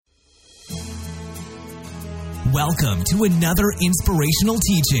Welcome to another inspirational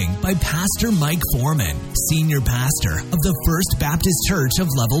teaching by Pastor Mike Foreman, Senior Pastor of the First Baptist Church of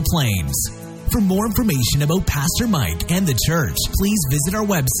Level Plains. For more information about Pastor Mike and the church, please visit our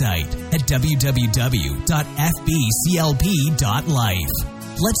website at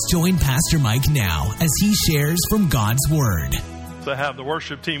www.fbclp.life. Let's join Pastor Mike now as he shares from God's Word. To have the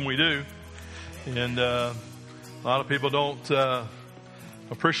worship team we do, and a lot of people don't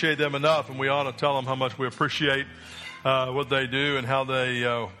appreciate them enough, and we ought to tell them how much we appreciate what they do and how they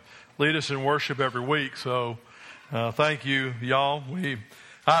lead us in worship every week. So thank you, y'all.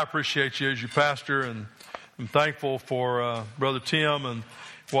 I appreciate you as your pastor, and I'm thankful for Brother Tim and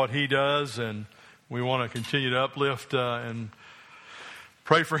what he does, and we want to continue to uplift and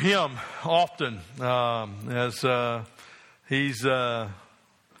pray for him often as he's not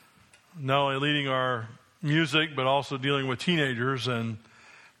only leading our music but also dealing with teenagers, and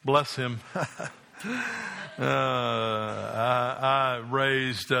bless him. I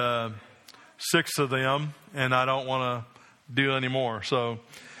raised 6 of them, and I don't want to do any more. So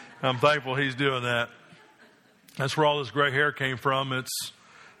I'm thankful he's doing that. That's where all this gray hair came from. It's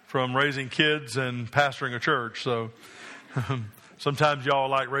from raising kids and pastoring a church. So sometimes y'all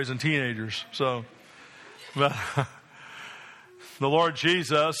like raising teenagers. So but the Lord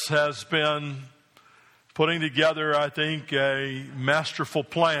Jesus has been putting together, I think, a masterful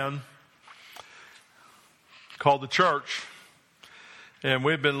plan called the church. And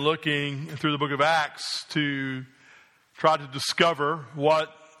we've been looking through the book of Acts to try to discover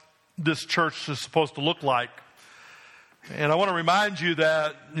what this church is supposed to look like. And I want to remind you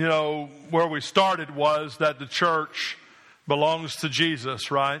that, where we started was that the church belongs to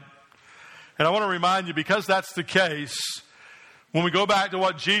Jesus, right? And I want to remind you, because that's the case, when we go back to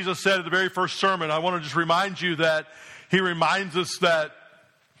what Jesus said at the very first sermon, I want to just remind you that he reminds us that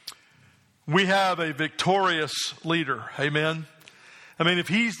we have a victorious leader. Amen. I mean, if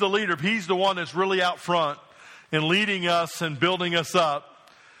he's the leader, if he's the one that's really out front and leading us and building us up,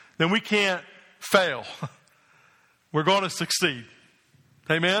 then we can't fail. We're going to succeed.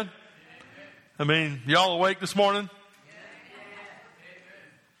 Amen. I mean, y'all awake this morning?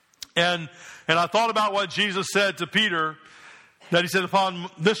 And I thought about what Jesus said to Peter, that he said, upon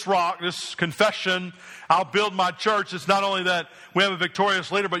this rock, this confession, I'll build my church. It's not only that we have a victorious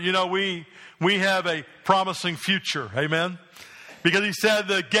leader, but we have a promising future. Amen. Because he said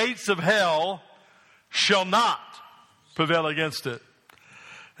the gates of hell shall not prevail against it.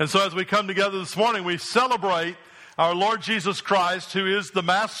 And so as we come together this morning, we celebrate our Lord Jesus Christ, who is the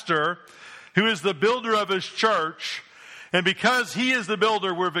master, who is the builder of his church. And because he is the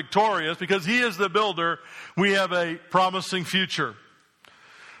builder, we're victorious. Because he is the builder, we have a promising future.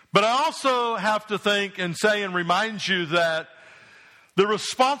 But I also have to think and say and remind you that the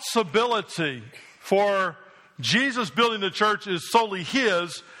responsibility for Jesus building the church is solely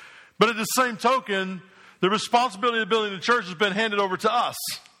his. But at the same token, the responsibility of building the church has been handed over to us.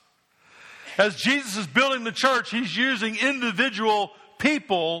 As Jesus is building the church, he's using individual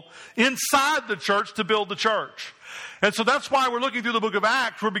people inside the church to build the church. And so that's why we're looking through the book of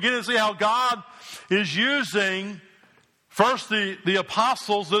Acts. We're beginning to see how God is using first the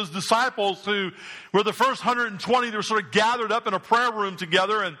apostles, those disciples who were the first 120 that were sort of gathered up in a prayer room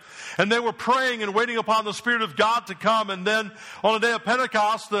together, and they were praying and waiting upon the Spirit of God to come. And then on the day of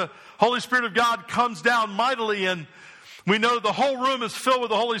Pentecost, the Holy Spirit of God comes down mightily, and we know the whole room is filled with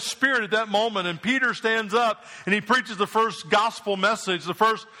the Holy Spirit at that moment. And Peter stands up and he preaches the first gospel message, the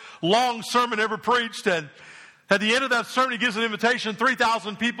first long sermon ever preached. And at the end of that sermon, he gives an invitation.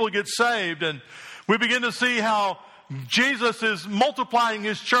 3,000 people get saved. And we begin to see how Jesus is multiplying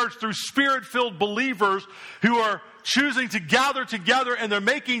his church through Spirit-filled believers who are choosing to gather together, and they're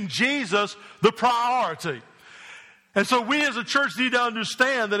making Jesus the priority. And so we as a church need to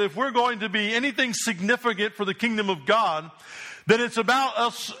understand that if we're going to be anything significant for the kingdom of God, then it's about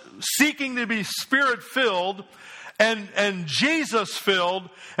us seeking to be Spirit-filled and Jesus-filled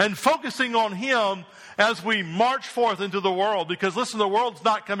and focusing on him as we march forth into the world. Because listen, the world's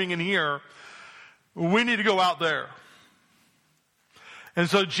not coming in here. We need to go out there. And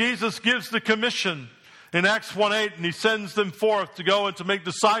so Jesus gives the commission in Acts 1:8, and he sends them forth to go and to make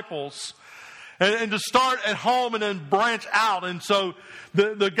disciples. And to start at home and then branch out. And so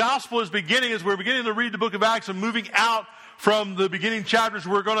the gospel is beginning as we're beginning to read the book of Acts and moving out from the beginning chapters.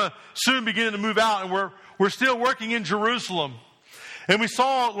 We're going to soon begin to move out, and we're still working in Jerusalem. And we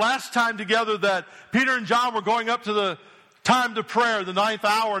saw last time together that Peter and John were going up to the time to prayer, the 9th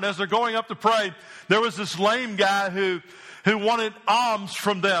hour. And as they're going up to pray, there was this lame guy who wanted alms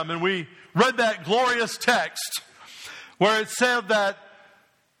from them. And we read that glorious text where it said that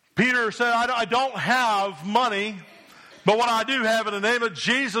Peter said, I don't have money, but what I do have, in the name of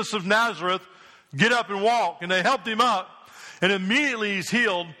Jesus of Nazareth, get up and walk. And they helped him up, and immediately he's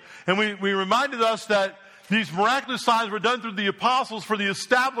healed. And we reminded us that these miraculous signs were done through the apostles for the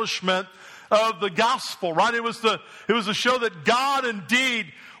establishment of the gospel, right? It was to show that God indeed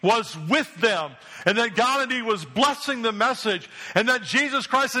was with them, and that God indeed was blessing the message, and that Jesus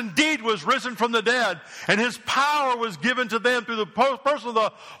Christ indeed was risen from the dead, and His power was given to them through the person of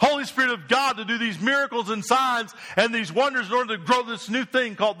the Holy Spirit of God to do these miracles and signs and these wonders in order to grow this new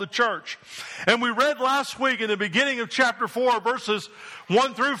thing called the church. And we read last week in the beginning of chapter 4, verses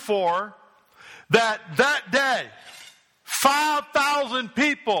 1 through 4, that day, 5,000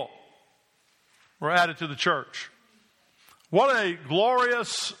 people were added to the church. What a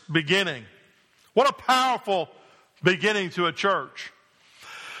glorious beginning. What a powerful beginning to a church.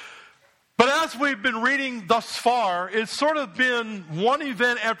 But as we've been reading thus far, it's sort of been one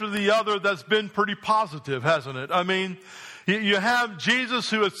event after the other that's been pretty positive, hasn't it? I mean, you have Jesus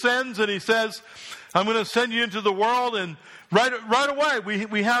who ascends and He says, I'm going to send you into the world, and right away,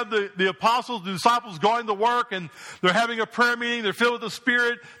 we have the apostles, the disciples going to work, and they're having a prayer meeting. They're filled with the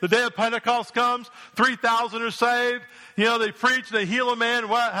Spirit. The day of Pentecost comes. 3,000 are saved. You know, they preach, they heal a man.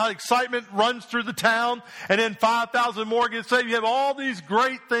 How excitement runs through the town. And then 5,000 more get saved. You have all these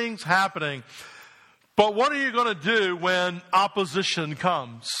great things happening. But what are you going to do when opposition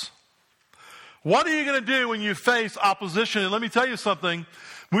comes? What are you going to do when you face opposition? And let me tell you something.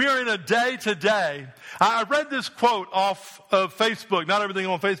 We are in a day today. I read this quote off of Facebook. Not everything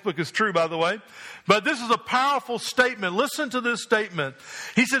on Facebook is true, by the way. But this is a powerful statement. Listen to this statement.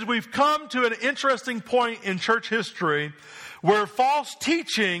 He says, we've come to an interesting point in church history where false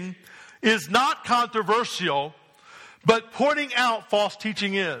teaching is not controversial, but pointing out false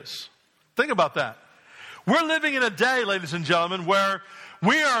teaching is. Think about that. We're living in a day, ladies and gentlemen, where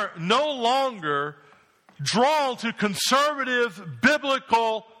we are no longer drawn to conservative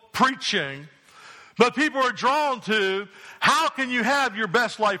biblical preaching, but people are drawn to, how can you have your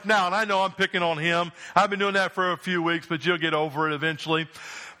best life now? And I know I'm picking on him. I've been doing that for a few weeks, but you'll get over it eventually.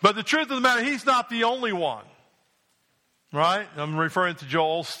 But the truth of the matter, he's not the only one. Right? I'm referring to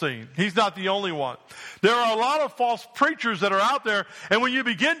Joel Osteen. He's not the only one. There are a lot of false preachers that are out there, and when you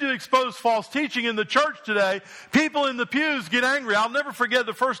begin to expose false teaching in the church today, people in the pews get angry. I'll never forget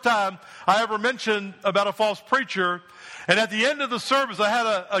the first time I ever mentioned about a false preacher, and at the end of the service, I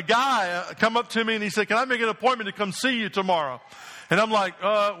had a guy come up to me and he said, can I make an appointment to come see you tomorrow? And I'm like,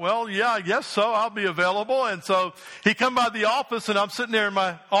 well, yeah, I guess so. I'll be available. And so he come by the office, and I'm sitting there in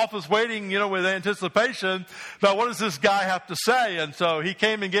my office waiting, with anticipation about what does this guy have to say. And so he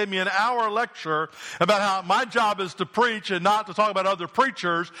came and gave me an hour lecture about how my job is to preach and not to talk about other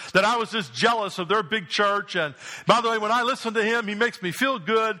preachers, that I was just jealous of their big church. And by the way, when I listen to him, he makes me feel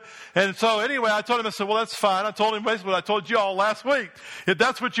good. And so anyway, I told him, I said, well, that's fine. I told him basically what I told you all last week. If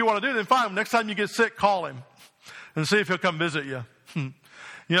that's what you want to do, then fine. Next time you get sick, call him and see if he'll come visit you.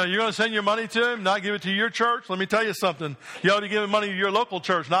 You're going to send your money to him, not give it to your church? Let me tell you something. You ought to give money to your local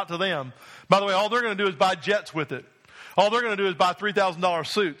church, not to them. By the way, all they're going to do is buy jets with it. All they're going to do is buy $3,000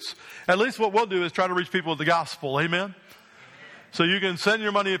 suits. At least what we'll do is try to reach people with the gospel. Amen? So you can send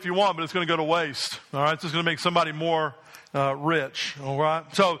your money if you want, but it's going to go to waste. All right? It's just going to make somebody more rich. All right?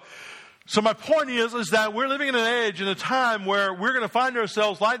 So my point is that we're living in an age, in a time where we're going to find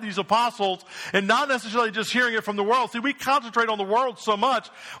ourselves like these apostles and not necessarily just hearing it from the world. See, we concentrate on the world so much.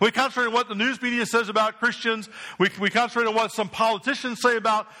 We concentrate on what the news media says about Christians. We concentrate on what some politicians say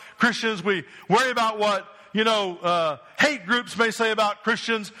about Christians. We worry about what, hate groups may say about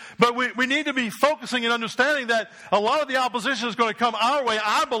Christians. But we need to be focusing and understanding that a lot of the opposition is going to come our way,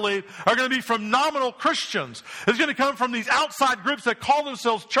 I believe, are going to be from nominal Christians. It's going to come from these outside groups that call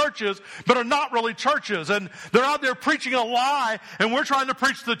themselves churches, but are not really churches. And they're out there preaching a lie, and we're trying to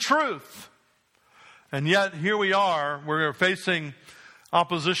preach the truth. And yet, here we are, we're facing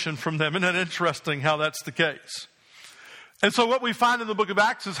opposition from them. Isn't that interesting how that's the case? And so what we find in the book of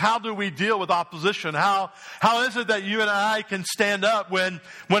Acts is, how do we deal with opposition? How is it that you and I can stand up when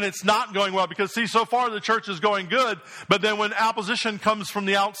it's not going well? Because see, so far the church is going good, but then when opposition comes from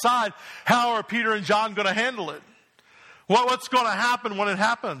the outside, how are Peter and John going to handle it? What's going to happen when it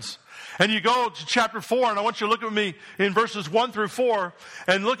happens? And you go to chapter 4, and I want you to look at me in verses 1 through 4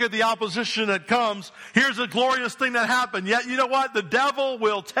 and look at the opposition that comes. Here's a glorious thing that happened. Yet, you know what? The devil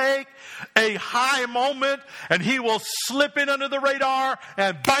will take a high moment, and he will slip in under the radar,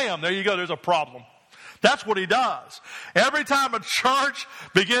 and bam, there you go. There's a problem. That's what he does. Every time a church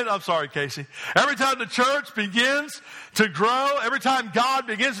begins, I'm sorry, Casey. Every time the church begins to grow, every time God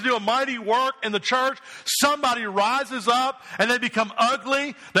begins to do a mighty work in the church, somebody rises up and they become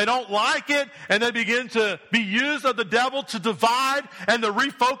ugly. They don't like it, and they begin to be used of the devil to divide and to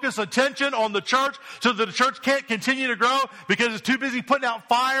refocus attention on the church so that the church can't continue to grow because it's too busy putting out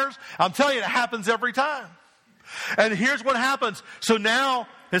fires. I'm telling you, it happens every time. And here's what happens. So now,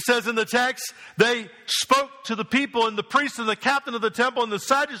 it says in the text, they spoke to the people, and the priest and the captain of the temple and the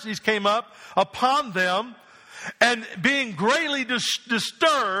Sadducees came up upon them, and being greatly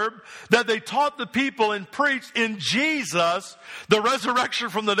disturbed that they taught the people and preached in Jesus the resurrection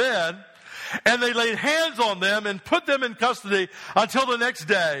from the dead, and they laid hands on them and put them in custody until the next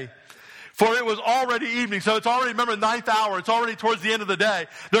day. For it was already evening. So it's already, remember, ninth hour. It's already towards the end of the day.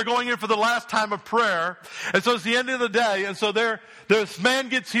 They're going in for the last time of prayer. And so it's the end of the day. And so this man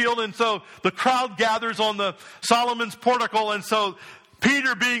gets healed. And so the crowd gathers on the Solomon's portico. And so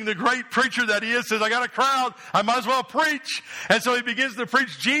Peter, being the great preacher that he is, says, I got a crowd. I might as well preach. And so he begins to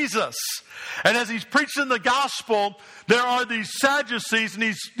preach Jesus. And as he's preaching the gospel, there are these Sadducees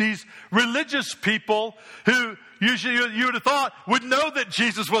and these religious people who usually you would have thought would know that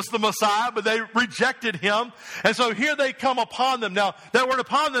Jesus was the Messiah, but they rejected him. And so here they come upon them. Now, that word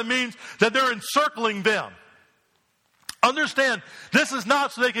upon them means that they're encircling them. Understand, this is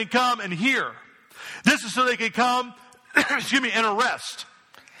not so they can come and hear. This is so they can come, and arrest.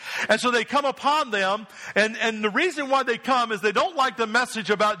 And so they come upon them, and the reason why they come is they don't like the message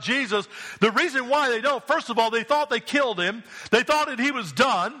about Jesus. The reason why they don't, first of all, they thought they killed him. They thought that he was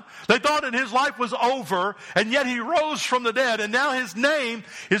done. They thought that his life was over, and yet he rose from the dead, and now his name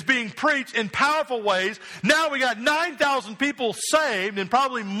is being preached in powerful ways. Now we got 9,000 people saved, and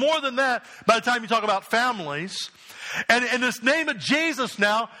probably more than that by the time you talk about families. And in this name of Jesus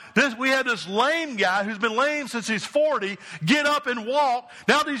now, we had this lame guy who's been lame since he's 40, get up and walk.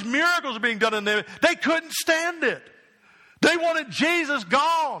 Now these miracles are being done in there. They couldn't stand it. They wanted Jesus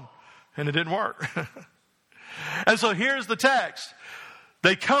gone. And it didn't work. And so here's the text.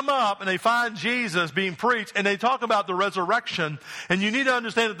 They come up and they find Jesus being preached, and they talk about the resurrection. And you need to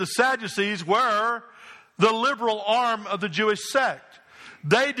understand that the Sadducees were the liberal arm of the Jewish sect.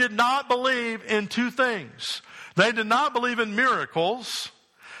 They did not believe in two things. They did not believe in miracles.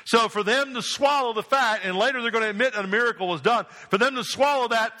 So for them to swallow the fact, and later they're going to admit that a miracle was done, for them to swallow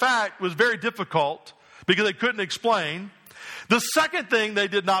that fact was very difficult because they couldn't explain. The second thing they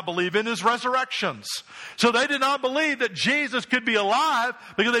did not believe in is resurrections. So they did not believe that Jesus could be alive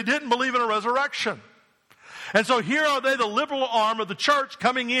because they didn't believe in a resurrection. And so here are they, the liberal arm of the church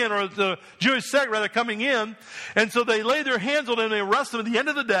coming in, or the Jewish sect rather, coming in. And so they lay their hands on him, and they arrest him at the end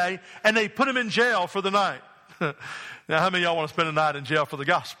of the day, and they put him in jail for the night. Now, how many of y'all want to spend a night in jail for the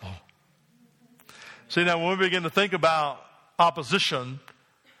gospel? See, now when we begin to think about opposition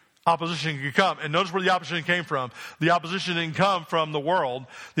can come. And notice where the opposition came from. The opposition didn't come from the world.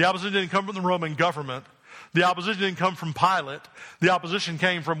 The opposition didn't come from the Roman government. The opposition didn't come from Pilate. The opposition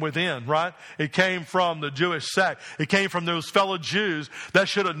came from within, right? It came from the Jewish sect. It came from those fellow Jews that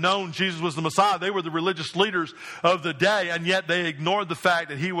should have known Jesus was the Messiah. They were the religious leaders of the day, and yet they ignored the fact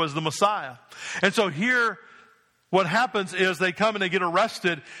that he was the Messiah. And so here, what happens is they come and they get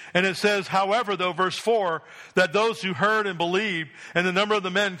arrested, and it says, however, though, verse 4, that those who heard and believed, and the number of the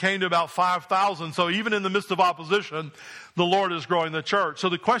men came to about 5,000. So even in the midst of opposition, the Lord is growing the church. So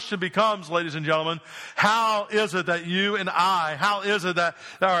the question becomes, ladies and gentlemen, how is it that you and I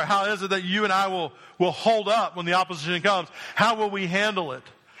will hold up when the opposition comes? How will we handle it?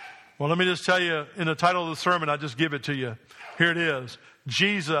 Well, let me just tell you, in the title of the sermon, I just give it to you. Here it is.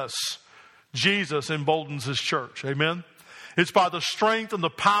 Jesus emboldens his church. Amen. It's by the strength and the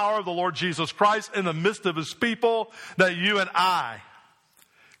power of the Lord Jesus Christ in the midst of his people that you and I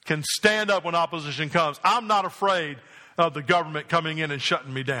can stand up when opposition comes. I'm not afraid of the government coming in and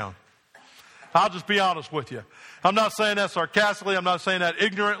shutting me down. I'll just be honest with you. I'm not saying that sarcastically. I'm not saying that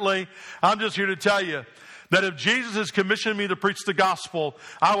ignorantly. I'm just here to tell you that if Jesus has commissioned me to preach the gospel,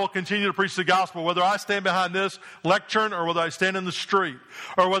 I will continue to preach the gospel, whether I stand behind this lectern or whether I stand in the street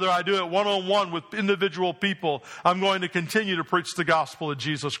or whether I do it one-on-one with individual people. I'm going to continue to preach the gospel of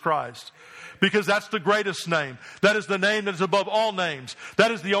Jesus Christ, because that's the greatest name. That is the name that is above all names.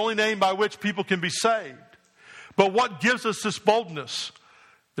 That is the only name by which people can be saved. But what gives us this boldness?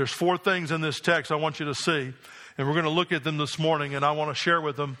 There's 4 things in this text I want you to see. And we're going to look at them this morning, and I want to share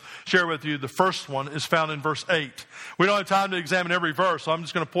with you. The first one is found in verse 8. We don't have time to examine every verse, so I'm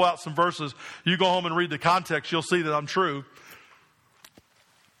just going to pull out some verses. You go home and read the context. You'll see that I'm true.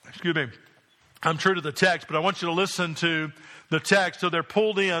 I'm true to the text, but I want you to listen to the text. So they're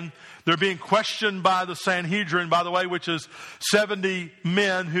pulled in. They're being questioned by the Sanhedrin, by the way, which is 70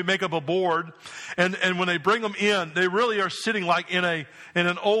 men who make up a board. And when they bring them in, they really are sitting like in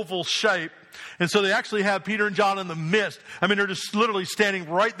an oval shape. And so they actually have Peter and John in the midst. I mean, they're just literally standing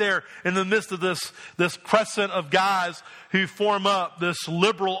right there in the midst of this crescent of guys who form up this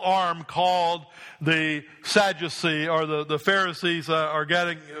liberal arm called the Sadducee, or the Pharisees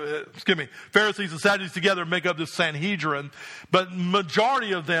Pharisees and Sadducees together make up this Sanhedrin. But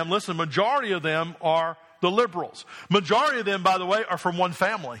majority of them are the liberals. Majority of them, by the way, are from one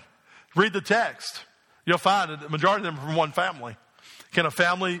family. Read the text. You'll find that the majority of them are from one family. Can a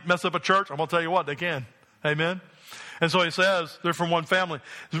family mess up a church? I'm going to tell you what, they can. Amen? And so he says they're from one family.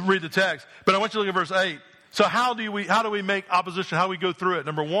 Read the text. But I want you to look at verse 8. So how do we make opposition? How do we go through it?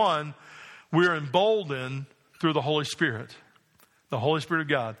 Number one, we're emboldened through the Holy Spirit. The Holy Spirit of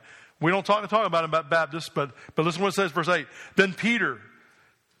God. We don't talk about Baptists, but listen to what it says, verse 8. Then Peter.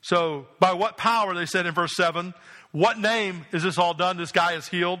 So by what power, they said in verse 7, what name is this all done? This guy is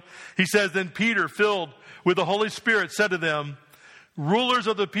healed. He says, then Peter, filled with the Holy Spirit, said to them, rulers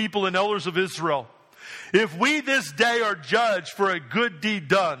of the people and elders of Israel, if we this day are judged for a good deed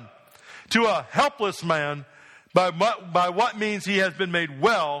done to a helpless man, by what means he has been made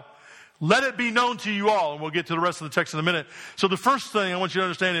well, let it be known to you all. And we'll get to the rest of the text in a minute. So the first thing I want you to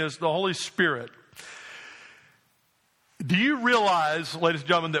understand is the Holy Spirit. Do you realize, ladies and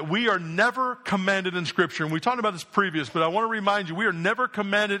gentlemen, that we are never commanded in Scripture, and we talked about this previous, but I want to remind you, we are never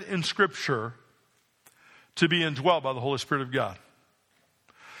commanded in Scripture to be indwelt by the Holy Spirit of God.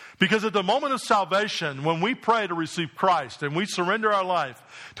 Because at the moment of salvation, when we pray to receive Christ and we surrender our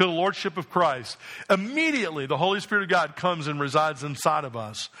life to the Lordship of Christ, immediately the Holy Spirit of God comes and resides inside of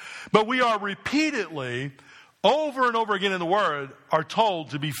us. But we are repeatedly, over and over again in the Word, are told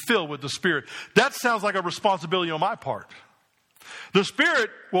to be filled with the Spirit. That sounds like a responsibility on my part. The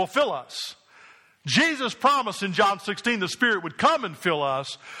Spirit will fill us. Jesus promised in John 16 the Spirit would come and fill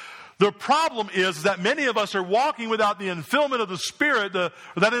us. The problem is that many of us are walking without the infillment of the Spirit,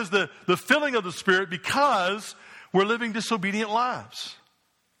 that is the filling of the Spirit, because we're living disobedient lives.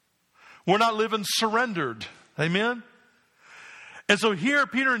 We're not living surrendered. Amen? And so here,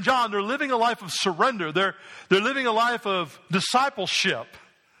 Peter and John, they're living a life of surrender. They're living a life of discipleship.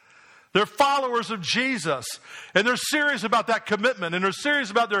 They're followers of Jesus. And they're serious about that commitment. And they're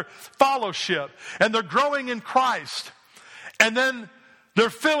serious about their fellowship. And they're growing in Christ. And then they're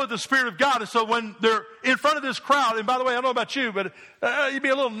filled with the Spirit of God. And so when they're in front of this crowd, and by the way, I don't know about you, but you'd be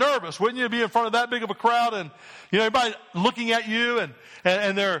a little nervous, wouldn't you, be in front of that big of a crowd and, everybody looking at you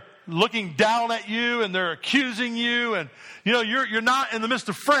and they're looking down at you and they're accusing you. And, you're not in the midst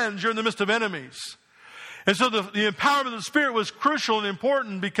of friends, you're in the midst of enemies. And so the empowerment of the Spirit was crucial and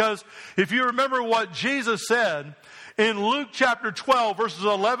important, because if you remember what Jesus said in Luke chapter 12, verses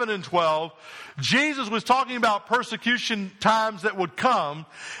 11 and 12, Jesus was talking about persecution times that would come.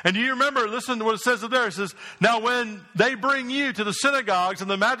 And do you remember, listen to what it says there. It says, now when they bring you to the synagogues and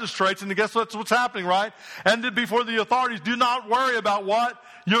the magistrates, and guess what's happening, right? And before the authorities, do not worry about what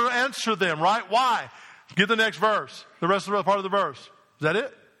you'll answer them, right? Why? Get the next verse. The rest of the part of the verse. Is that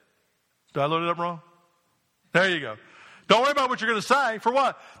it? Did I load it up wrong? There you go. Don't worry about what you're going to say. For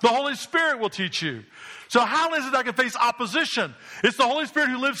what? The Holy Spirit will teach you. So how is it I can face opposition? It's the Holy Spirit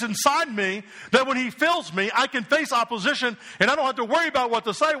who lives inside me, that when He fills me, I can face opposition and I don't have to worry about what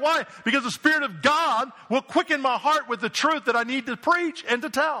to say. Why? Because the Spirit of God will quicken my heart with the truth that I need to preach and to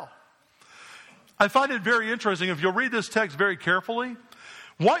tell. I find it very interesting. If you'll read this text very carefully,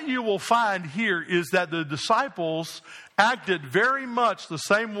 what you will find here is that the disciples acted very much the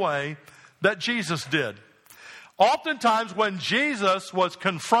same way that Jesus did. Oftentimes when Jesus was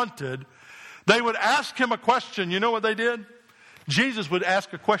confronted, they would ask Him a question. You know what they did? Jesus would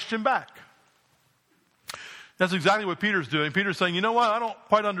ask a question back. That's exactly what Peter's doing. Peter's saying, you know what? I don't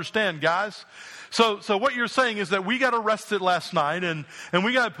quite understand, guys. So what you're saying is that we got arrested last night and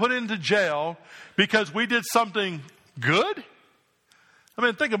we got put into jail because we did something good? I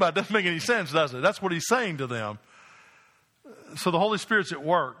mean, think about it. It doesn't make any sense, does it? That's what He's saying to them. So the Holy Spirit's at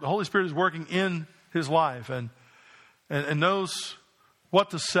work. The Holy Spirit is working in his life and knows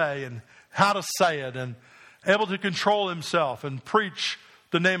what to say and how to say it, and able to control himself and preach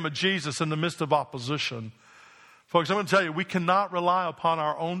the name of Jesus in the midst of opposition. Folks, I'm going to tell you, we cannot rely upon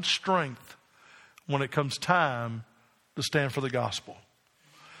our own strength when it comes time to stand for the gospel.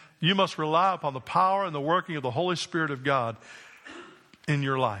 You must rely upon the power and the working of the Holy Spirit of God in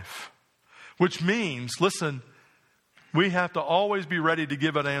your life. Which means, listen, we have to always be ready to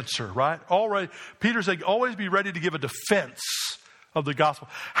give an answer, right? Peter said, always be ready to give a defense of the gospel.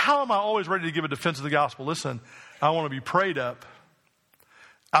 How am I always ready to give a defense of the gospel? Listen, I want to be prayed up.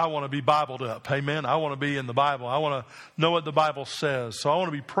 I want to be Bibled up. Amen. I want to be in the Bible. I want to know what the Bible says. So I want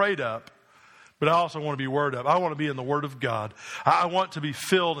to be prayed up, but I also want to be word up. I want to be in the Word of God. I want to be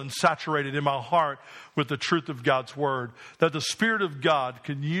filled and saturated in my heart with the truth of God's Word, that the Spirit of God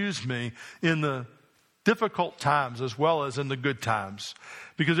can use me in the difficult times as well as in the good times.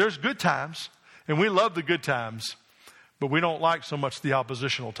 Because there's good times, and we love the good times, but we don't like so much the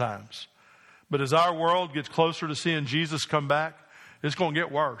oppositional times. But as our world gets closer to seeing Jesus come back, it's going to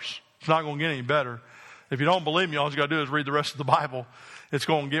get worse. It's not going to get any better. If you don't believe me, all you got to do is read the rest of the Bible. It's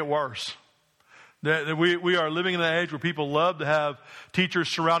going to get worse. We are living in an age where people love to have teachers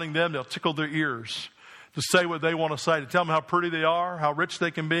surrounding them. They'll tickle their ears to say what they want to say, to tell them how pretty they are, how rich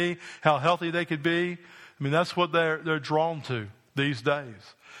they can be, how healthy they could be. I mean, that's what they're drawn to these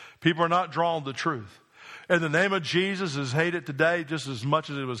days. People are not drawn to the truth. And the name of Jesus is hated today just as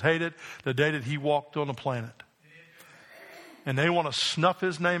much as it was hated the day that he walked on the planet. And they want to snuff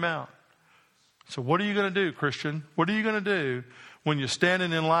his name out. So what are you going to do, Christian? What are you going to do when you're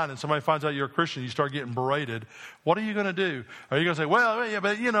standing in line and somebody finds out you're a Christian, you start getting berated? What are you going to do? Are you going to say, well, yeah,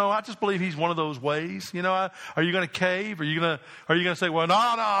 but I just believe he's one of those ways. Are you going to cave? Are you going to say, well, no,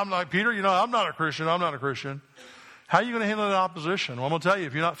 I'm like Peter, I'm not a Christian. I'm not a Christian. How are you going to handle that opposition? Well, I'm going to tell you,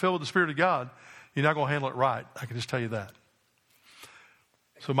 if you're not filled with the Spirit of God, you're not going to handle it right. I can just tell you that.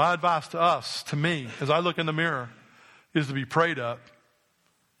 So my advice to us, to me, as I look in the mirror, is to be prayed up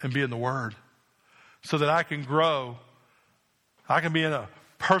and be in the Word so that I can grow. I can be in a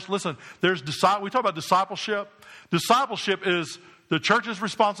person. Listen, we talk about discipleship. Discipleship is the church's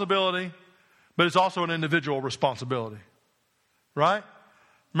responsibility, but it's also an individual responsibility. Right?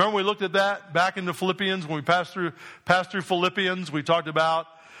 Remember we looked at that back in the Philippians when we passed through Philippians. We talked about,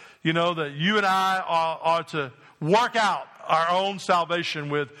 that you and I are to work out our own salvation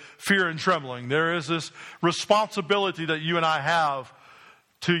with fear and trembling. There is this responsibility that you and I have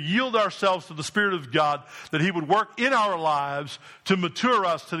to yield ourselves to the Spirit of God, that he would work in our lives to mature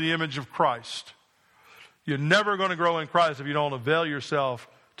us to the image of Christ. You're never going to grow in Christ if you don't avail yourself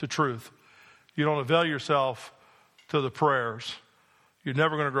to truth. You don't avail yourself to the prayers. You're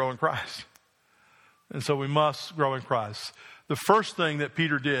never going to grow in Christ. And so we must grow in Christ. The first thing that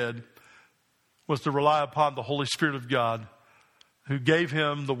Peter did was to rely upon the Holy Spirit of God, who gave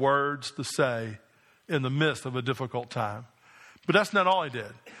him the words to say in the midst of a difficult time. But that's not all he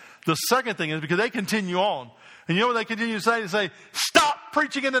did. The second thing is, because they continue on, and you know what they continue to say? They say, stop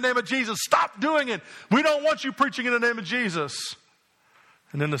preaching in the name of Jesus. Stop doing it. We don't want you preaching in the name of Jesus.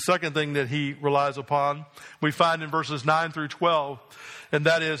 And then the second thing that he relies upon, we find in verses 9 through 12, and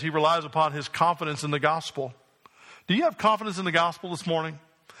that is he relies upon his confidence in the gospel. Do you have confidence in the gospel this morning?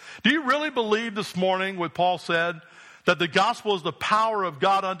 Do you really believe this morning what Paul said, that the gospel is the power of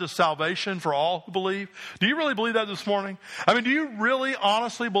God unto salvation for all who believe? Do you really believe that this morning? I mean, do you really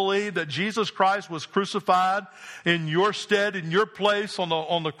honestly believe that Jesus Christ was crucified in your stead, in your place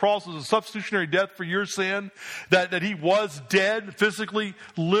on the cross as a substitutionary death for your sin? That he was dead, physically,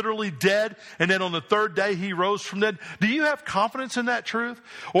 literally dead, and then on the third day he rose from dead? Do you have confidence in that truth?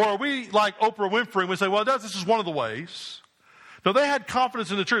 Or are we like Oprah Winfrey and we say, well, this is one of the ways? No, they had confidence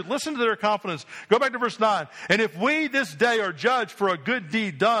in the truth. Listen to their confidence. Go back to verse 9. And if we this day are judged for a good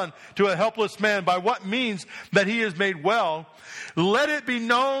deed done to a helpless man, by what means that he is made well, let it be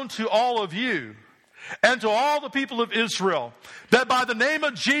known to all of you and to all the people of Israel that by the name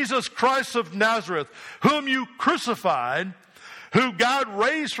of Jesus Christ of Nazareth, whom you crucified, who God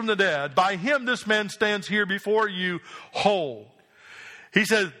raised from the dead, by him this man stands here before you whole. He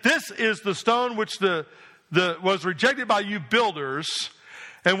says, this is the stone which was rejected by you builders,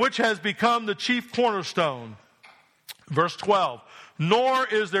 and which has become the chief cornerstone. Verse 12, nor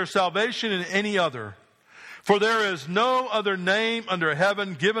is there salvation in any other, for there is no other name under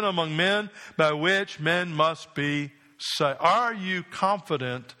heaven given among men by which men must be saved. Are you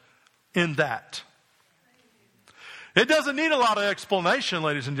confident in that? It doesn't need a lot of explanation,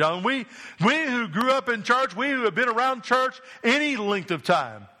 ladies and gentlemen. We who grew up in church, we who have been around church any length of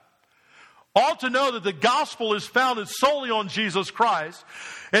time, ought to know that the gospel is founded solely on Jesus Christ.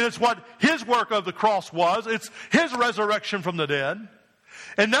 And it's what his work of the cross was. It's his resurrection from the dead.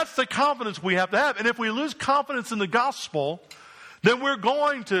 And that's the confidence we have to have. And if we lose confidence in the gospel, then we're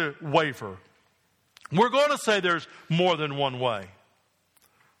going to waver. We're going to say there's more than one way.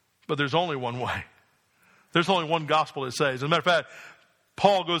 But there's only one way. There's only one gospel, it says. As a matter of fact,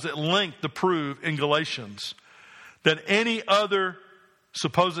 Paul goes at length to prove in Galatians that any other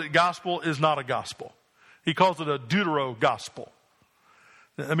supposed gospel is not a gospel. He calls it a deutero-gospel.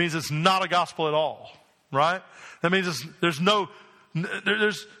 That means it's not a gospel at all, right? That means there's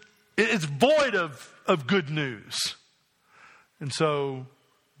It's void of good news. And so,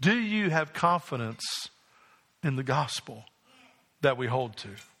 do you have confidence in the gospel that we hold to?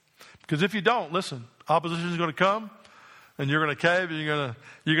 Because if you don't, listen, opposition is going to come, and you're going to cave, and you're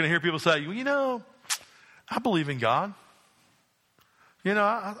going to hear people say, well, you know, I believe in God. You know,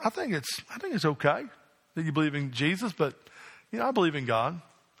 I think it's okay that you believe in Jesus, but you know, I believe in God.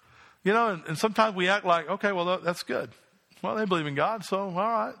 You know, and sometimes we act like, okay, well, that's good. Well, they believe in God, so all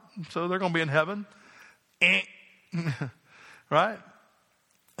right, so they're going to be in heaven, right?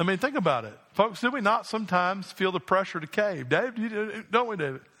 I mean, think about it, folks. Do we not sometimes feel the pressure to cave? Dave, don't we,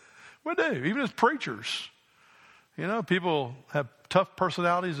 David? We do, even as preachers. You know, people have tough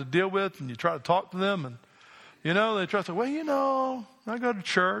personalities to deal with, and you try to talk to them, and, you know, they try to say, well, you know, I go to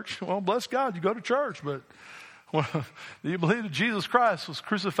church. Well, bless God, you go to church, but do you believe that Jesus Christ was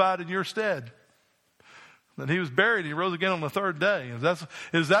crucified in your stead? That he was buried, he rose again on the third day.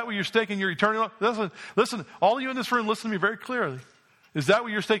 Is that what you're staking your eternity on? Listen, all of you in this room, listen to me very clearly. Is that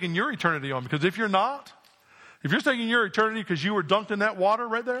what you're staking your eternity on? Because if you're not, if you're staking your eternity because you were dunked in that water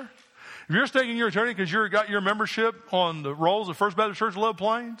right there, if you're staking your eternity because you got your membership on the rolls of First Baptist Church of Level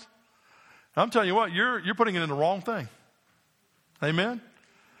Plains, I'm telling you what, you're putting it in the wrong thing. Amen?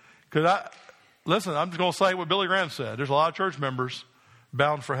 Because listen, I'm just going to say what Billy Graham said. There's a lot of church members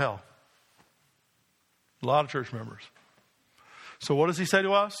bound for hell. A lot of church members. So what does he say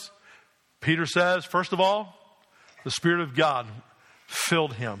to us? Peter says, first of all, the Spirit of God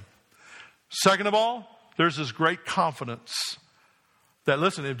filled him. Second of all, there's this great confidence that,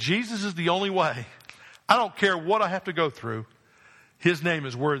 listen, if Jesus is the only way, I don't care what I have to go through, his name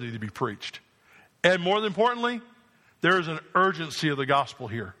is worthy to be preached. And more importantly, there is an urgency of the gospel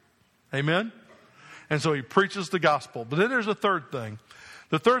here. Amen? And so he preaches the gospel. But then there's a third thing.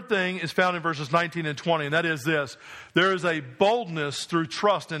 The third thing is found in verses 19 and 20, and that is this. There is a boldness through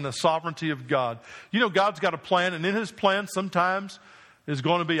trust in the sovereignty of God. You know, God's got a plan, and in his plan sometimes is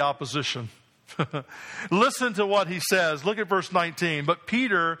going to be opposition. Listen to what he says. Look at verse 19. But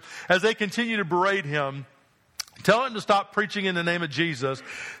Peter, as they continue to berate him, tell him to stop preaching in the name of Jesus,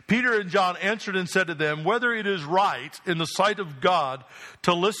 Peter and John answered and said to them, whether it is right in the sight of God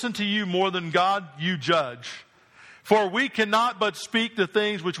to listen to you more than God, you judge. For we cannot but speak the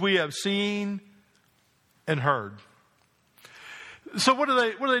things which we have seen and heard. So what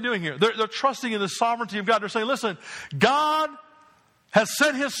are they doing here? They're trusting in the sovereignty of God. They're saying, listen, God has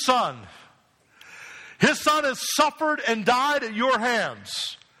sent his son. His son has suffered and died at your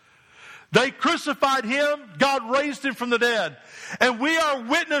hands. They crucified him. God raised him from the dead. And we are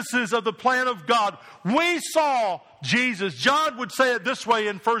witnesses of the plan of God. We saw Jesus. John would say it this way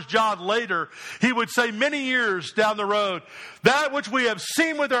in 1 John later. He would say many years down the road, that which we have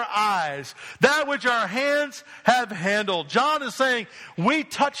seen with our eyes, that which our hands have handled. John is saying, we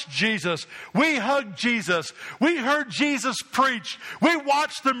touched Jesus. We hugged Jesus. We heard Jesus preach. We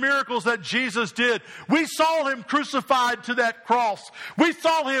watched the miracles that Jesus did. We saw him crucified to that cross. We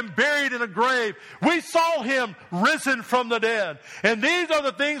saw him buried in a grave. We saw him risen from the dead. And these are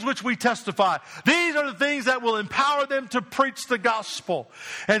the things which we testify. These are the things that will empower them to preach the gospel.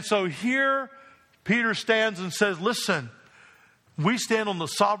 And so here Peter stands and says, listen, we stand on the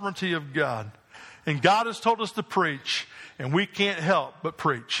sovereignty of God. And God has told us to preach, and we can't help but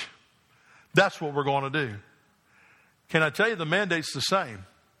preach. That's what we're going to do. Can I tell you, the mandate's the same.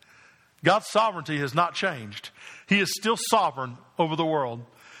 God's sovereignty has not changed. He is still sovereign over the world.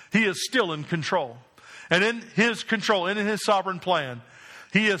 He is still in control. And in his control, and in his sovereign plan,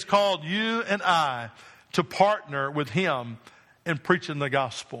 he has called you and I to partner with him in preaching the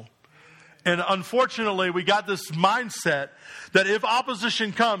gospel. And unfortunately, we got this mindset that if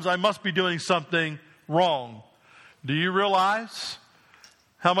opposition comes, I must be doing something wrong. Do you realize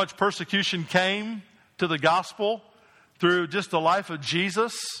how much persecution came to the gospel through just the life of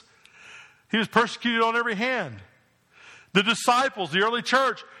Jesus? He was persecuted on every hand. The disciples, the early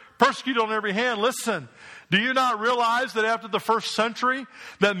church, persecuted on every hand. Listen, do you not realize that after the first century,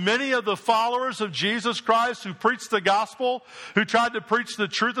 that many of the followers of Jesus Christ who preached the gospel, who tried to preach the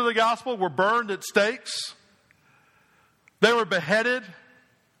truth of the gospel, were burned at stakes? They were beheaded.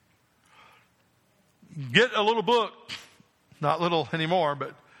 Get a little book, not little anymore,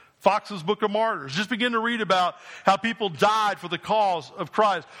 but Fox's Book of Martyrs. Just begin to read about how people died for the cause of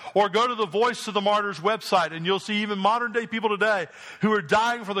Christ. Or go to the Voice of the Martyrs website, and you'll see even modern day people today who are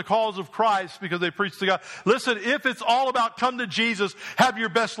dying for the cause of Christ because they preach to God. Listen, if it's all about come to Jesus, have your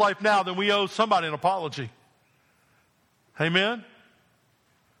best life now, then we owe somebody an apology. Amen?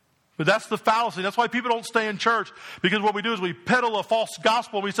 But that's the fallacy. That's why people don't stay in church. Because what we do is we peddle a false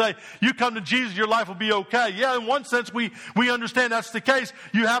gospel. We say, you come to Jesus, your life will be okay. Yeah, in one sense, we understand that's the case.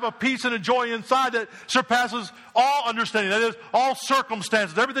 You have a peace and a joy inside that surpasses all understanding. That is, all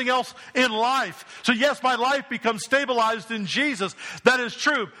circumstances, everything else in life. So yes, my life becomes stabilized in Jesus. That is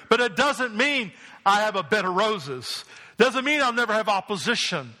true. But it doesn't mean I have a bed of roses. Doesn't mean I'll never have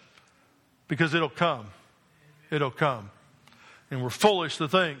opposition. Because it'll come. It'll come. And we're foolish to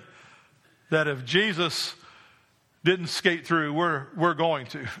think that if Jesus didn't skate through, we're going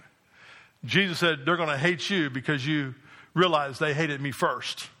to. Jesus said they're going to hate you because you realize they hated me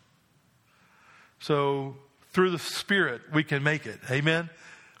first. So through the Spirit, we can make it. Amen?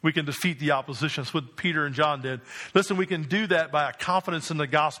 We can defeat the opposition. That's what Peter and John did. Listen, we can do that by a confidence in the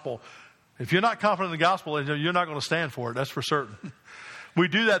gospel. If you're not confident in the gospel, you're not going to stand for it. That's for certain. We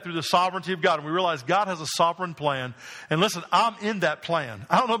do that through the sovereignty of God. And we realize God has a sovereign plan. And listen, I'm in that plan.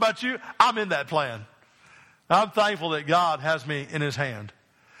 I don't know about you. I'm in that plan. I'm thankful that God has me in his hand.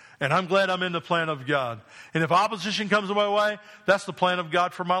 And I'm glad I'm in the plan of God. And if opposition comes my way, that's the plan of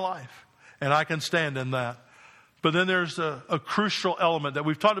God for my life. And I can stand in that. But then there's a crucial element that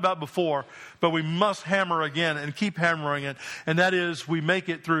we've talked about before, but we must hammer again and keep hammering it. And that is we make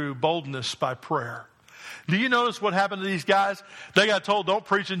it through boldness by prayer. Do you notice what happened to these guys? They got told, don't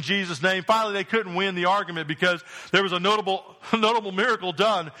preach in Jesus' name. Finally, they couldn't win the argument because there was a notable miracle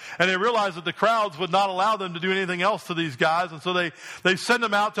done. And they realized that the crowds would not allow them to do anything else to these guys. And so they send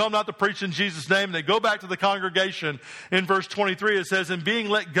them out, tell them not to preach in Jesus' name. And they go back to the congregation. In verse 23, it says, and being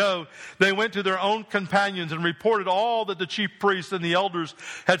let go, they went to their own companions and reported all that the chief priests and the elders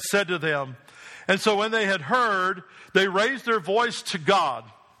had said to them. And so when they had heard, they raised their voice to God.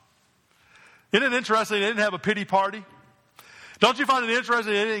 Isn't it interesting they didn't have a pity party? Don't you find it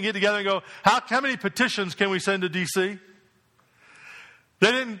interesting they didn't get together and go, how many petitions can we send to D.C.?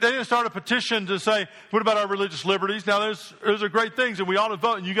 They didn't start a petition to say, what about our religious liberties? Now, those are great things, and we ought to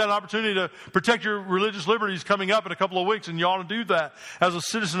vote, and you got an opportunity to protect your religious liberties coming up in a couple of weeks, and you ought to do that as a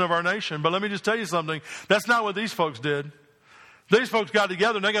citizen of our nation. But let me just tell you something. That's not what these folks did. These folks got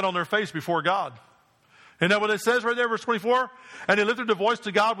together, and they got on their face before God. Isn't that what it says right there, verse 24? And they lifted their voice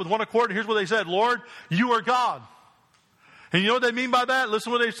to God with one accord. And here's what they said. Lord, you are God. And you know what they mean by that?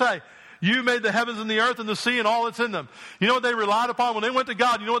 Listen to what they say. You made the heavens and the earth and the sea and all that's in them. You know what they relied upon when they went to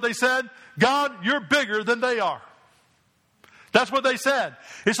God? You know what they said? God, you're bigger than they are. That's what they said.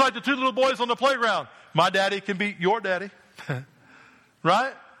 It's like the two little boys on the playground. My daddy can beat your daddy.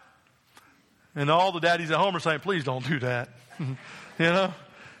 Right? And all the daddies at home are saying, please don't do that. You know?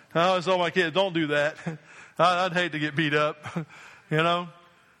 I always tell my kids, don't do that. I'd hate to get beat up, you know.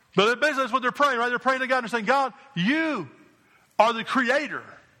 But basically that's what they're praying, right? They're praying to God and they're saying, God, you are the creator.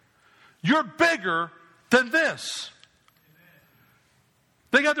 You're bigger than this.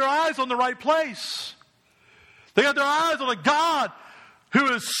 They got their eyes on the right place. They got their eyes on a God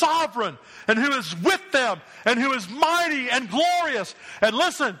who is sovereign and who is with them and who is mighty and glorious. And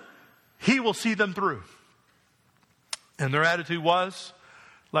listen, he will see them through. And their attitude was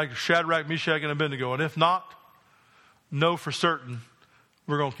like Shadrach, Meshach, and Abednego. And if not, know for certain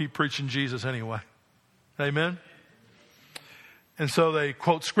we're going to keep preaching Jesus anyway. Amen? And so they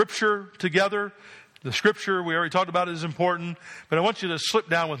quote Scripture together. The Scripture, we already talked about it, is important. But I want you to slip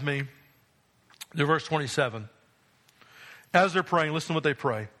down with me to verse 27. As they're praying, listen to what they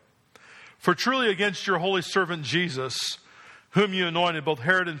pray. For truly against your holy servant Jesus, whom you anointed, both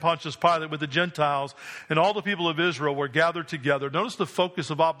Herod and Pontius Pilate with the Gentiles and all the people of Israel were gathered together. Notice the focus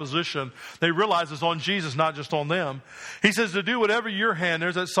of opposition. They realize it's on Jesus, not just on them. He says to do whatever your hand,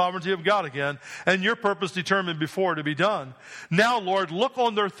 there's that sovereignty of God again, and your purpose determined before to be done. Now, Lord, look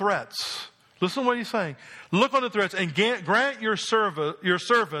on their threats. Listen to what he's saying. Look on the threats and grant your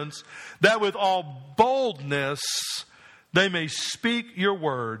servants that with all boldness they may speak your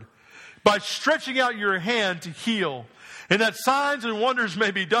word by stretching out your hand to heal, and that signs and wonders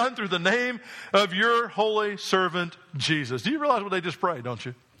may be done through the name of your holy servant Jesus. Do you realize what they just prayed, don't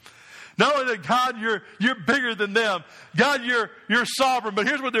you? Not only that, God, you're bigger than them. God, you're sovereign. But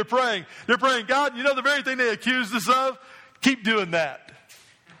here's what they're praying. They're praying, God, you know the very thing they accused us of? Keep doing that.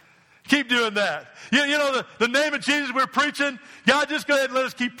 Keep doing that. You know, the name of Jesus we're preaching, God, just go ahead and let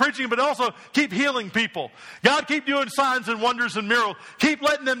us keep preaching, but also keep healing people. God, keep doing signs and wonders and miracles. Keep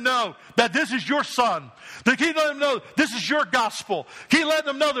letting them know that this is your son. Keep letting them know this is your gospel. Keep letting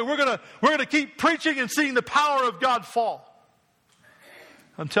them know that we're gonna keep preaching and seeing the power of God fall.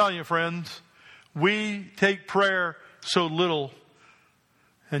 I'm telling you, friends, we take prayer so little,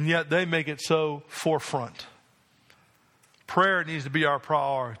 and yet they make it so forefront. Prayer needs to be our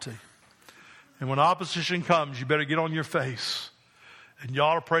priority. And when opposition comes, you better get on your face And you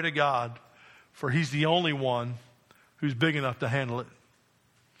ought to pray to God, for He's the only one who's big enough to handle it.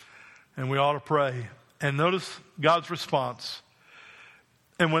 And we ought to pray. And notice God's response.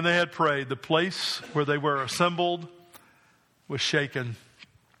 And when they had prayed, the place where they were assembled was shaken.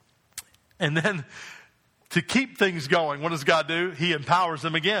 And then to keep things going, what does God do? He empowers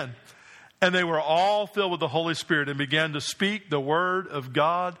them again. And they were all filled with the Holy Spirit and began to speak the word of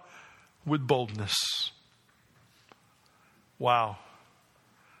God with boldness. Wow.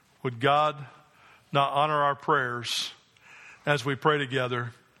 Would God not honor our prayers as we pray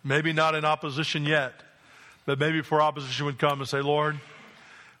together? Maybe not in opposition yet, but maybe before opposition would come and say, Lord,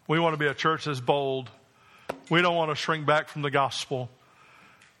 we want to be a church that's bold. We don't want to shrink back from the gospel.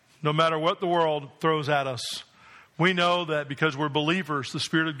 No matter what the world throws at us, we know that because we're believers, the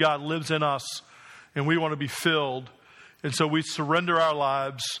Spirit of God lives in us, and we want to be filled. And so we surrender our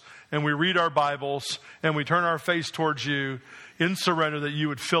lives, and we read our Bibles, and we turn our face towards you in surrender that you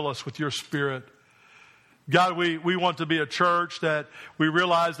would fill us with your Spirit. God, we want to be a church that we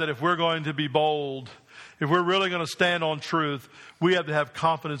realize that if we're going to be bold, if we're really going to stand on truth, we have to have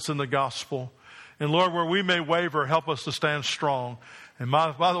confidence in the gospel. And Lord, where we may waver, help us to stand strong. And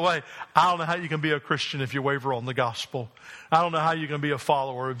by the way, I don't know how you can be a Christian if you waver on the gospel. I don't know how you can be a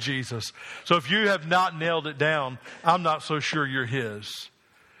follower of Jesus. So if you have not nailed it down, I'm not so sure you're His.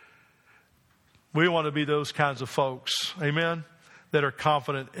 We want to be those kinds of folks, amen, that are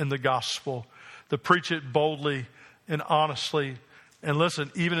confident in the gospel, that preach it boldly and honestly. And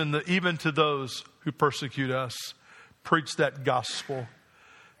listen, even to those who persecute us, preach that gospel.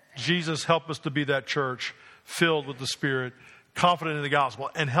 Jesus, help us to be that church filled with the Spirit, confident in the gospel,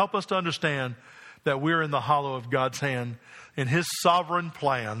 and help us to understand that we're in the hollow of God's hand. In His sovereign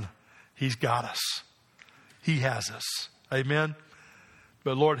plan, He's got us. He has us. Amen.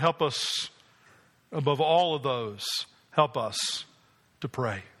 But Lord, help us above all of those. Help us to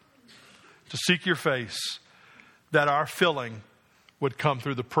pray, to seek your face, that our filling would come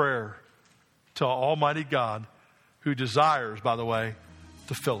through the prayer to Almighty God, who desires, by the way,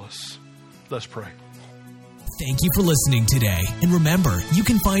 to fill us. Let's pray. Thank you for listening today. And remember, you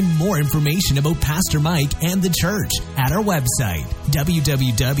can find more information about Pastor Mike and the church at our website,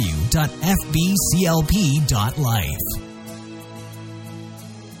 www.fbclp.life.